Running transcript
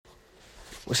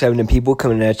What's happening, people?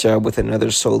 Coming at y'all with another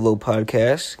solo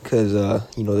podcast, because,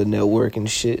 the network and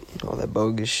shit, all that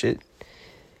bogus shit.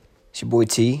 It's your boy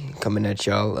T, coming at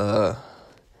y'all,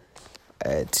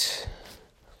 at,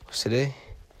 what's today?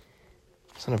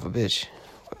 Son of a bitch.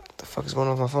 What the fuck is going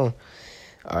on with my phone?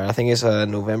 Alright, I think it's,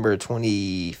 November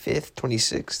 25th,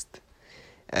 26th,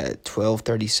 at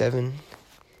 12:37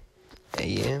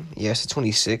 a.m. Yeah, it's the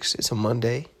 26th. It's a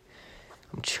Monday.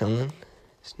 I'm chilling.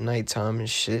 It's nighttime and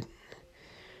shit.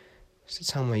 It's the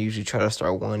time I usually try to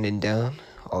start winding down,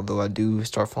 although I do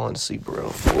start falling asleep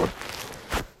around 4.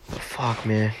 But fuck,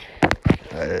 man.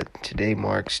 Today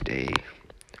marks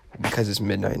because it's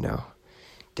midnight now,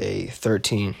 day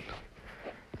 13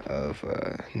 of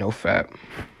NoFap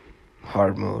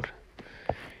hard mode.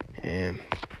 And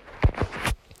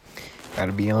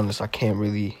gotta be honest, I can't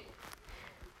really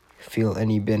feel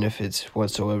any benefits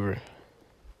whatsoever.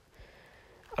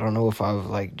 I don't know if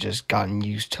I've just gotten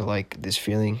used to this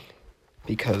feeling.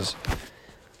 Because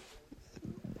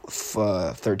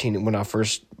 13, when I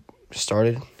first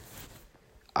started,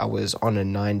 I was on a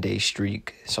 9-day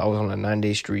streak. So I was on a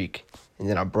 9-day streak, and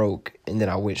then I broke, and then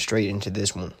I went straight into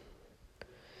this one.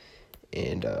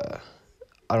 And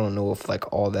I don't know if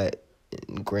all that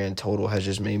in grand total has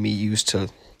just made me used to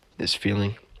this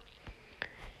feeling.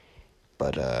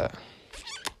 But I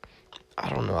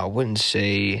don't know. I wouldn't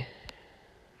say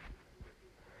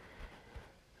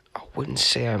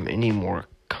I'm any more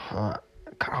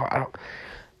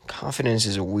confidence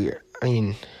is weird. I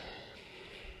mean,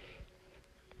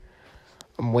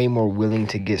 I'm way more willing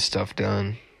to get stuff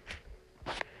done.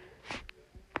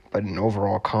 But in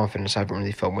overall confidence, I haven't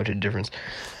really felt much of a difference.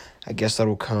 I guess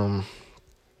that'll come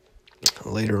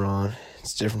later on.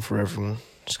 It's different for everyone.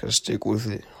 Just gotta stick with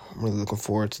it. I'm really looking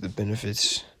forward to the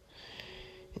benefits.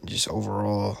 And just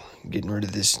overall getting rid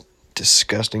of this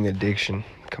disgusting addiction.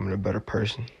 Becoming a better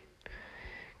person.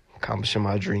 Accomplishing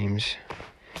my dreams.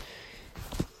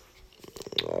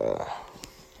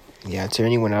 To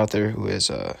anyone out there who has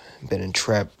been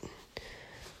entrapped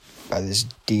by this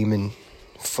demon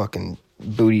fucking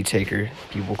booty taker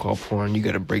people call porn, you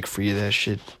gotta break free of that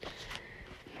shit.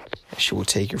 That shit will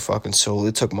take your fucking soul.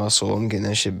 It took my soul. I'm getting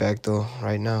that shit back though,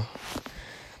 right now.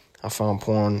 I found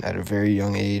porn at a very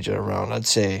young age, at around, I'd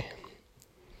say,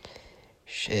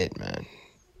 shit, man,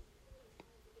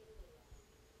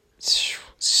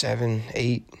 7,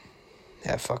 8,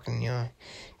 that fucking young.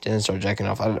 Didn't start jacking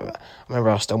off. I remember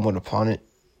I stumbled upon it,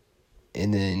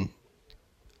 and then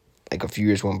a few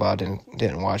years went by.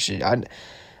 Didn't watch it. I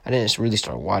didn't really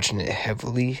start watching it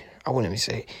heavily. I wouldn't even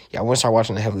say. I wouldn't start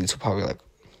watching it heavily until probably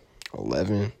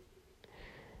 11.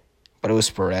 But it was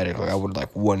sporadic. I would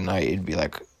one night it'd be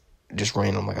just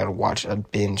random.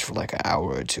 I'd binge for an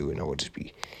hour or two, and I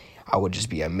would just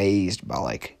be amazed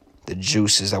by the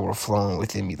juices that were flowing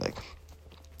within me.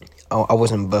 I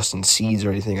wasn't busting seeds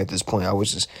or anything at this point. I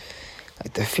was just,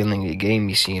 the feeling it gave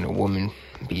me seeing a woman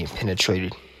being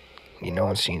penetrated,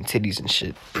 and seeing titties and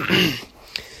shit.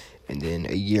 And then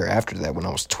a year after that, when I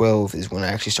was 12, is when I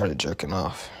actually started jerking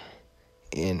off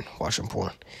and watching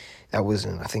porn. That was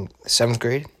in, I think, 7th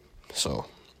grade. So,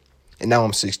 and now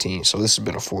I'm 16, so this has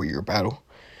been a 4-year battle,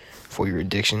 4-year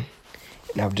addiction.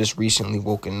 And I've just recently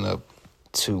woken up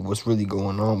to what's really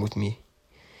going on with me.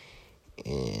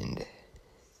 And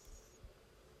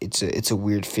it's a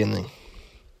weird feeling.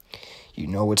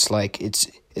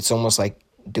 It's almost like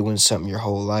doing something your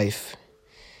whole life,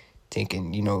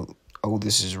 thinking, oh,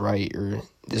 this is right, or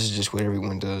this is just what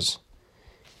everyone does.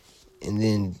 And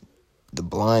then the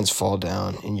blinds fall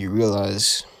down, and you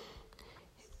realize,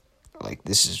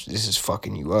 this is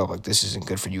fucking you up. This isn't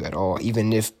good for you at all.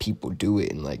 Even if people do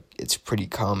it, and it's pretty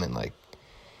common,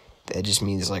 that just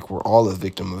means we're all a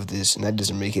victim of this, and that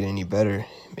doesn't make it any better.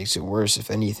 It makes it worse,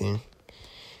 if anything.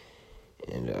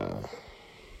 And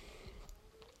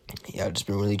I've just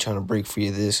been really trying to break free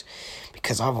of this,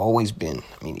 because I've always been,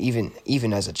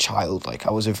 even as a child, I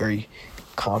was a very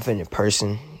confident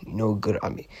person, good,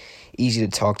 easy to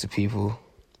talk to people,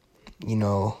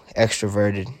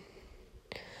 extroverted,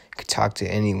 could talk to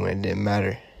anyone, it didn't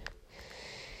matter.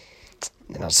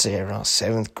 Then I'd say around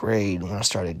 7th grade, when I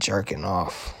started jerking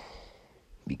off,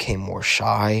 became more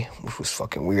shy, which was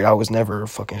fucking weird. I was never a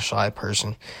fucking shy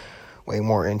person. Way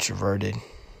more introverted.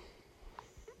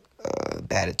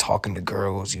 Bad at talking to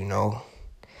girls, Way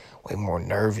more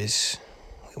nervous.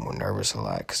 Way more nervous a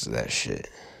lot because of that shit.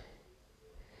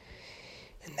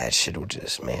 And that shit will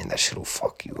that shit will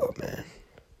fuck you up, man.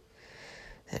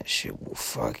 That shit will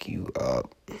fuck you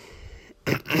up.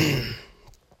 And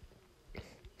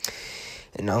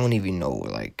I don't even know,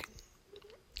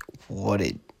 what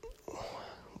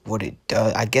what it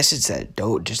does, I guess it's that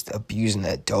just abusing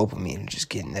that dopamine and just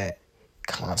getting that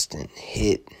constant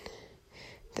hit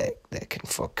that can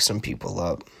fuck some people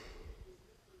up.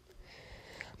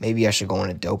 Maybe I should go on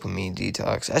a dopamine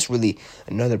detox. That's really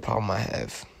another problem I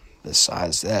have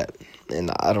besides that. And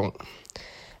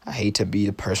I hate to be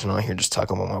the person on here just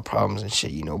talking about my problems and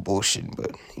shit, bullshit.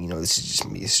 But, this is just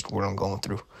me. This is what I'm going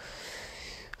through.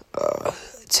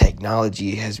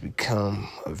 Technology has become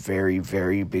a very,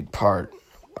 very big part.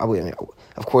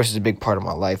 Of course, it's a big part of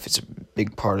my life. It's a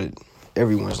big part of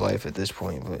everyone's life at this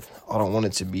point. But I don't want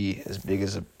it to be as big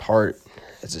as a part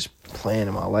as this plan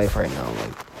in my life right now.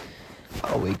 Like,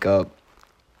 I'll wake up,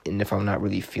 and if I'm not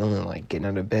really feeling like getting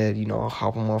out of bed, I'll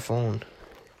hop on my phone,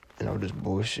 and I'll just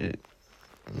bullshit,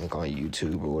 like on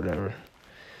YouTube or whatever.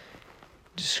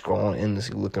 Just scrolling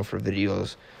endlessly looking for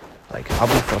videos. Like,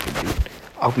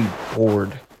 I'll be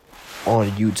bored on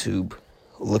YouTube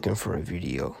looking for a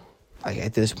video. Like,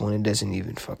 at this point, it doesn't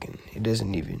even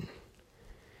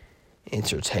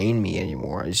entertain me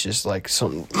anymore. It's just like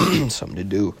something to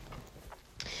do.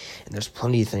 And there's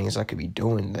plenty of things I could be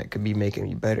doing that could be making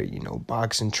me better.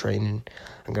 Boxing training.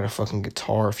 I got a fucking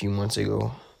guitar a few months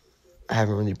ago. I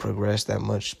haven't really progressed that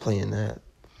much playing that.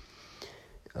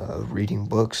 Reading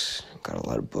books. Got a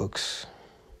lot of books.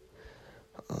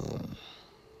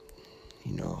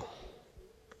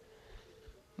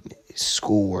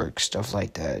 Schoolwork, stuff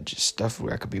like that. Just stuff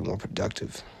where I could be more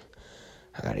productive.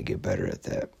 I gotta get better at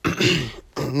that.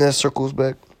 And that circles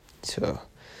back to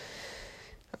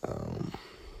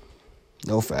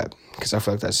NoFap, because I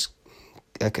feel like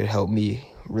that could help me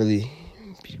really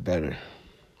be better.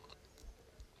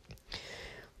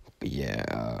 But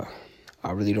yeah,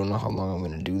 I really don't know how long I'm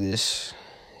gonna do this.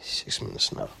 6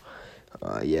 minutes now.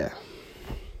 Yeah.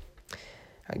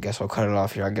 I guess I'll cut it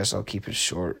off here. I guess I'll keep it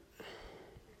short.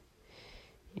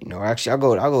 Actually, I'll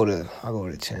go to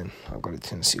 10. I'll go to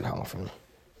 10 to see how I'm feeling.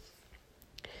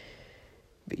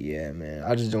 But yeah, man,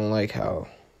 I just don't like how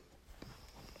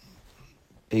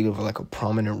big of a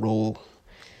prominent role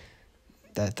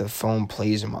that the phone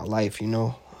plays in my life.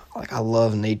 Like, I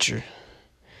love nature,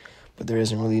 but there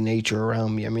isn't really nature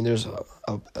around me. I mean, there's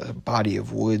a body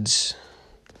of woods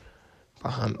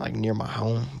behind, near my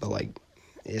home, but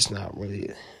it's not really.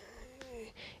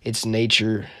 It's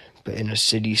nature, but in a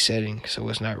city setting, so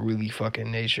it's not really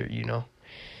fucking nature,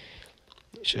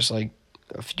 It's just a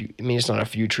few. I mean, it's not a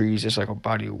few trees. It's a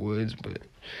body of woods, but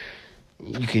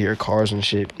you can hear cars and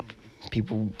shit.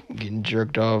 People getting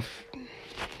jerked off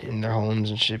in their homes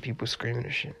and shit. People screaming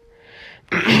and shit.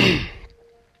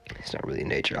 It's not really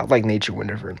nature. I like nature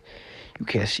whenever you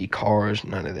can't see cars,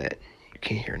 none of that. You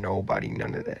can't hear nobody,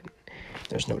 none of that.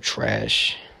 There's no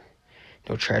trash.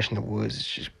 No trash in the woods.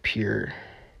 It's just pure.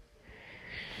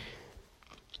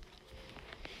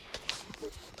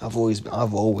 I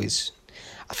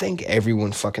think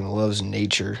everyone fucking loves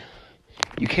nature.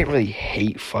 You can't really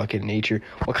hate fucking nature.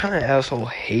 What kind of asshole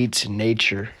hates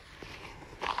nature?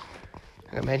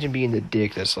 Imagine being the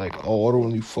dick that's like, oh, I don't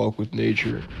really fuck with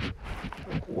nature.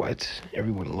 What?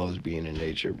 Everyone loves being in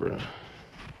nature, bro.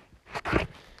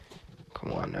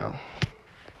 Come on now.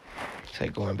 It's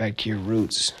like going back to your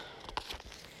roots.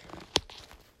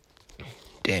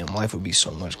 Damn, life would be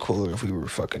so much cooler if we were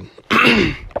fucking...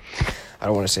 I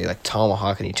don't want to say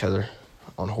tomahawking each other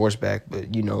on horseback,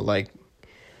 but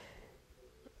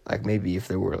maybe if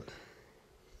there were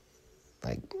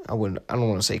I don't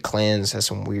want to say clans. That's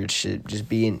some weird shit. Just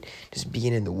being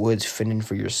in the woods, fending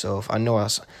for yourself. I know I'm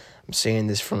saying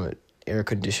this from an air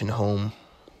conditioned home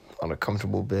on a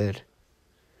comfortable bed,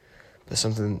 but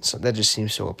something that just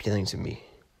seems so appealing to me.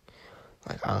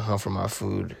 I hunt for my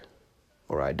food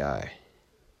or I die.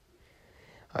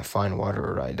 I find water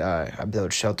or I die. I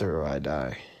build shelter or I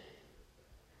die.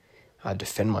 I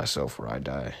defend myself or I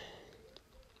die.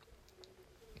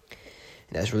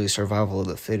 And that's really survival of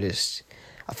the fittest.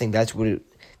 I think that's really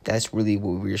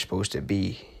what we're supposed to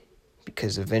be.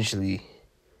 Because eventually,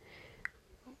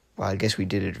 well, I guess we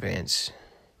did advance.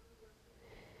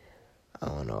 I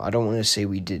don't know. I don't want to say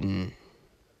we didn't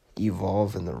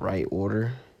evolve in the right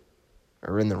order.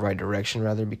 Or in the right direction,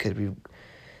 rather, because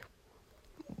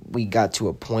we got to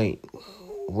a point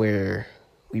where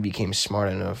we became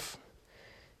smart enough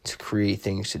to create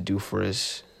things to do for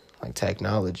us, like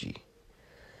technology.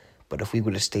 But if we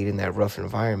would have stayed in that rough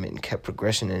environment and kept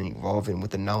progressing and evolving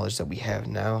with the knowledge that we have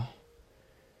now,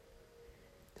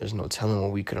 there's no telling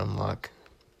what we could unlock.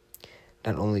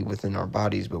 Not only within our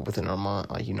bodies, but within our mind.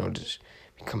 Just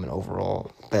becoming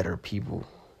overall better people,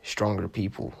 stronger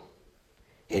people,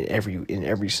 in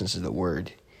every sense of the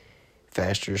word.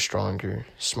 Faster, stronger,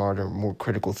 smarter, more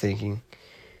critical thinking.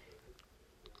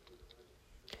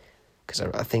 Because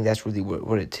I think that's really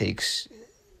what it takes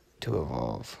to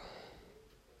evolve.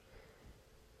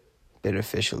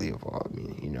 Beneficially evolve. I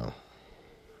mean, you know.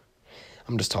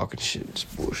 I'm just talking shit. It's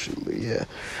bullshit, but yeah.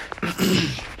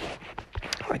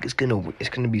 Like, it's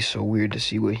gonna be so weird to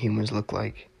see what humans look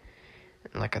like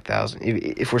in like 1,000,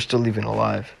 if we're still even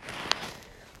alive.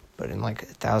 But in like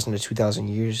 1,000 to 2,000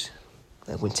 years,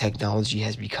 like when technology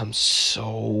has become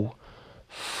so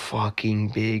fucking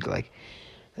big, like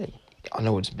I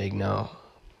know it's big now,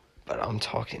 but I'm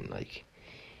talking like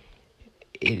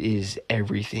it is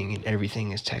everything, and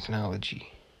everything is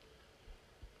technology.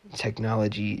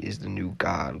 Technology is the new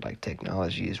God. Like,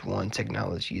 technology is one.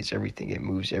 Technology is everything. It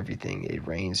moves everything. It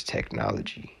rains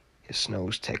technology. It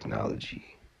snows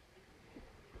technology.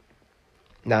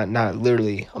 Not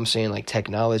literally. I'm saying like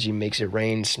technology makes it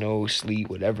rain, snow, sleet,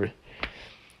 whatever.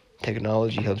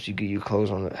 Technology helps you get your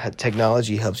clothes on.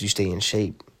 Technology helps you stay in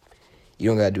shape. You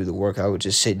don't gotta do the workout.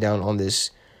 Just sit down on this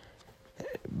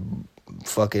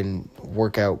fucking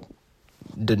workout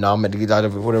denominator out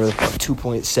of whatever the fuck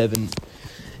 2.7,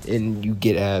 and you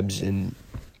get abs. And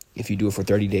if you do it for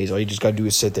 30 days, all you just gotta do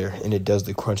is sit there, and it does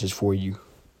the crunches for you,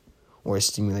 or it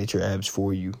stimulates your abs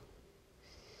for you.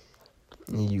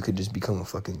 And you could just become a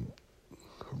fucking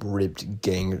ripped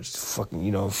ganger, fucking,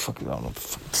 you know, fucking, I don't know,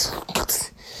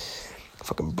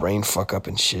 fucking brain fuck up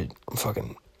and shit. I'm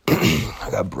fucking, I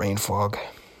got brain fog.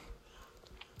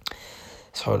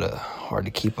 It's hard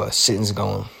to keep a sentence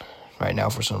going right now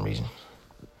for some reason.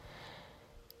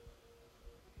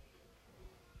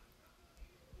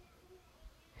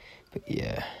 But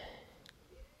yeah,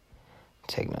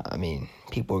 I mean,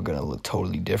 people are gonna look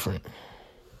totally different.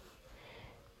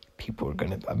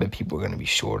 I bet people are gonna be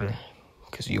shorter,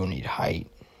 because you don't need height.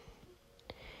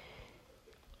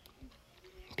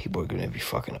 People are gonna be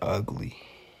fucking ugly.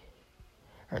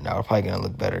 Or now they're probably gonna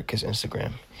look better, because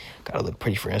Instagram. Gotta look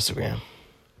pretty for Instagram.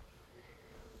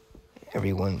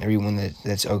 Everyone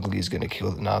that's ugly is gonna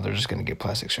kill. Now they're just gonna get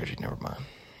plastic surgery. Never mind.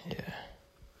 Yeah.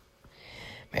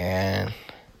 Man.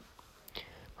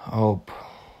 I hope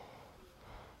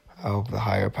the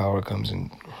higher power comes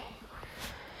and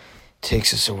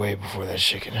takes us away before that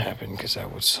shit can happen, because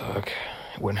that would suck.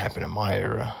 It wouldn't happen in my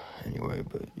era anyway,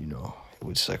 but, you know, it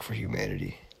would suck for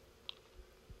humanity.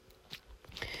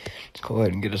 Let's go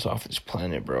ahead and get us off this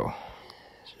planet, bro.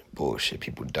 It's bullshit.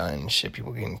 People dying and shit.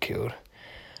 People getting killed.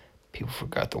 People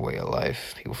forgot the way of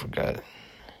life. People forgot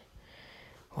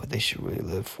what they should really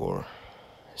live for.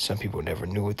 Some people never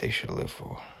knew what they should live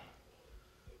for.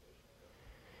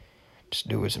 Just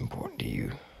do what's important to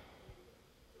you.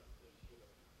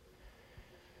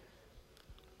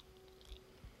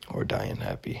 Or die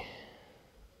unhappy.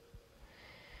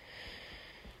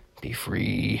 Be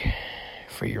free.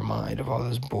 Free your mind of all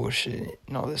this bullshit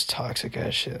and all this toxic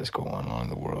ass shit that's going on in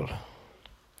the world.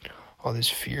 All this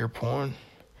fear porn.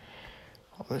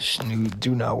 All this news.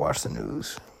 Do not watch the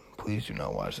news. Please do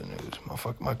not watch the news.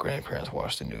 My grandparents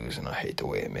watch the news, and I hate the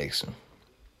way it makes them.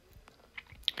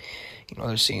 You know,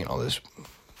 they're seeing all this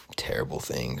terrible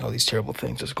things, all these terrible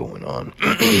things that's going on.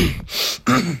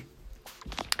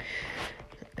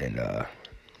 And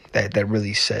that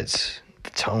really sets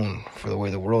the tone for the way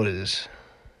the world is,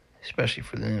 especially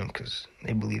for them, because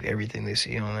they believe everything they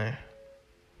see on there.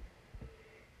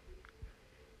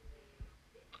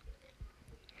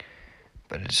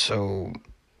 But it's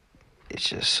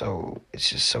just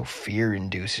so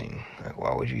fear-inducing. Like,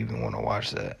 why would you even want to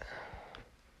watch that?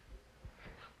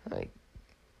 Like,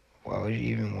 why would you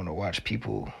even want to watch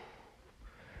people,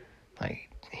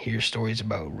 like, hear stories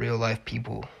about real-life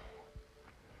people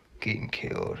getting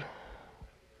killed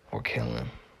or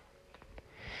killing?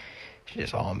 It's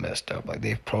just all messed up. Like,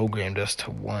 they've programmed us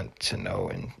to want to know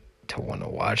and to want to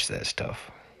watch that stuff.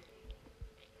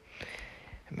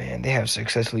 Man, they have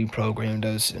successfully programmed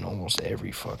us in almost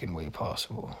every fucking way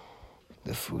possible.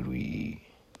 The food we eat.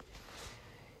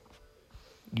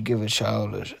 You give a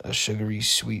child a sugary,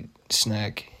 sweet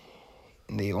snack,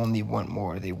 and they only want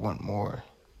more. They want more.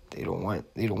 They don't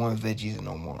want veggies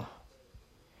no more.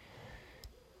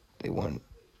 They want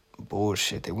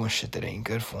bullshit. They want shit that ain't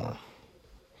good for them.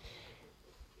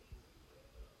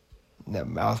 That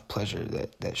mouth pleasure,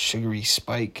 that sugary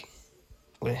spike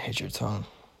when it hits your tongue.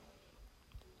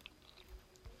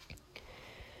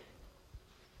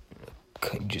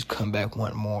 You just come back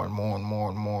wanting more and more and more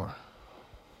and more.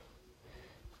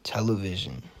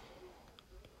 Television.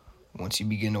 Once you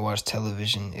begin to watch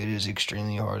television, it is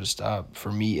extremely hard to stop.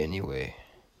 For me, anyway.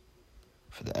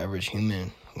 For the average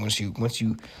human, once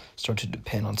you start to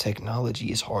depend on technology,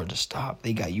 it's hard to stop.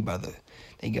 They got you by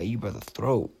the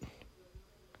throat.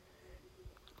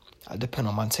 I depend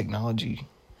on my technology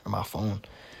or my phone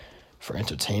for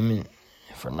entertainment,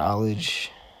 for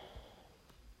knowledge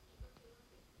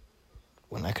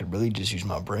when I could really just use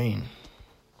my brain.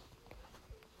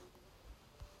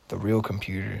 The real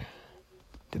computer,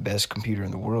 the best computer in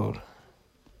the world.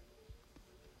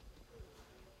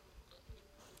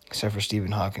 Except for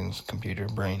Stephen Hawking's computer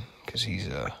brain, because he's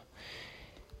a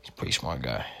pretty smart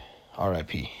guy.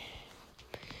 R.I.P.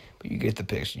 But you get the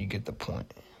picture, you get the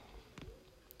point.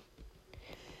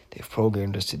 They've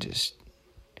programmed us to just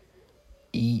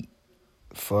eat,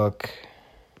 fuck,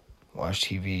 watch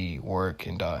TV, work,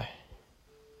 and die.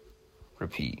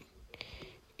 Repeat.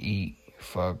 Eat,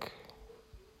 fuck,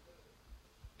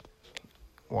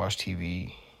 watch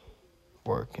TV,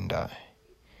 work, and die.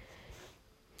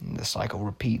 And the cycle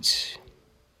repeats.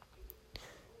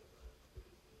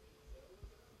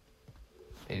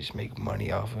 They just make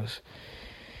money off us.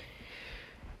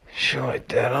 Shit like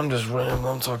that. I'm just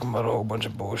rambling. I'm talking about a whole bunch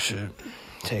of bullshit.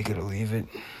 Take it or leave it.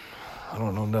 I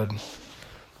don't know nothing.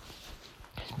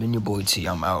 It's been your boy T.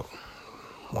 I'm out.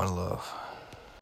 One love.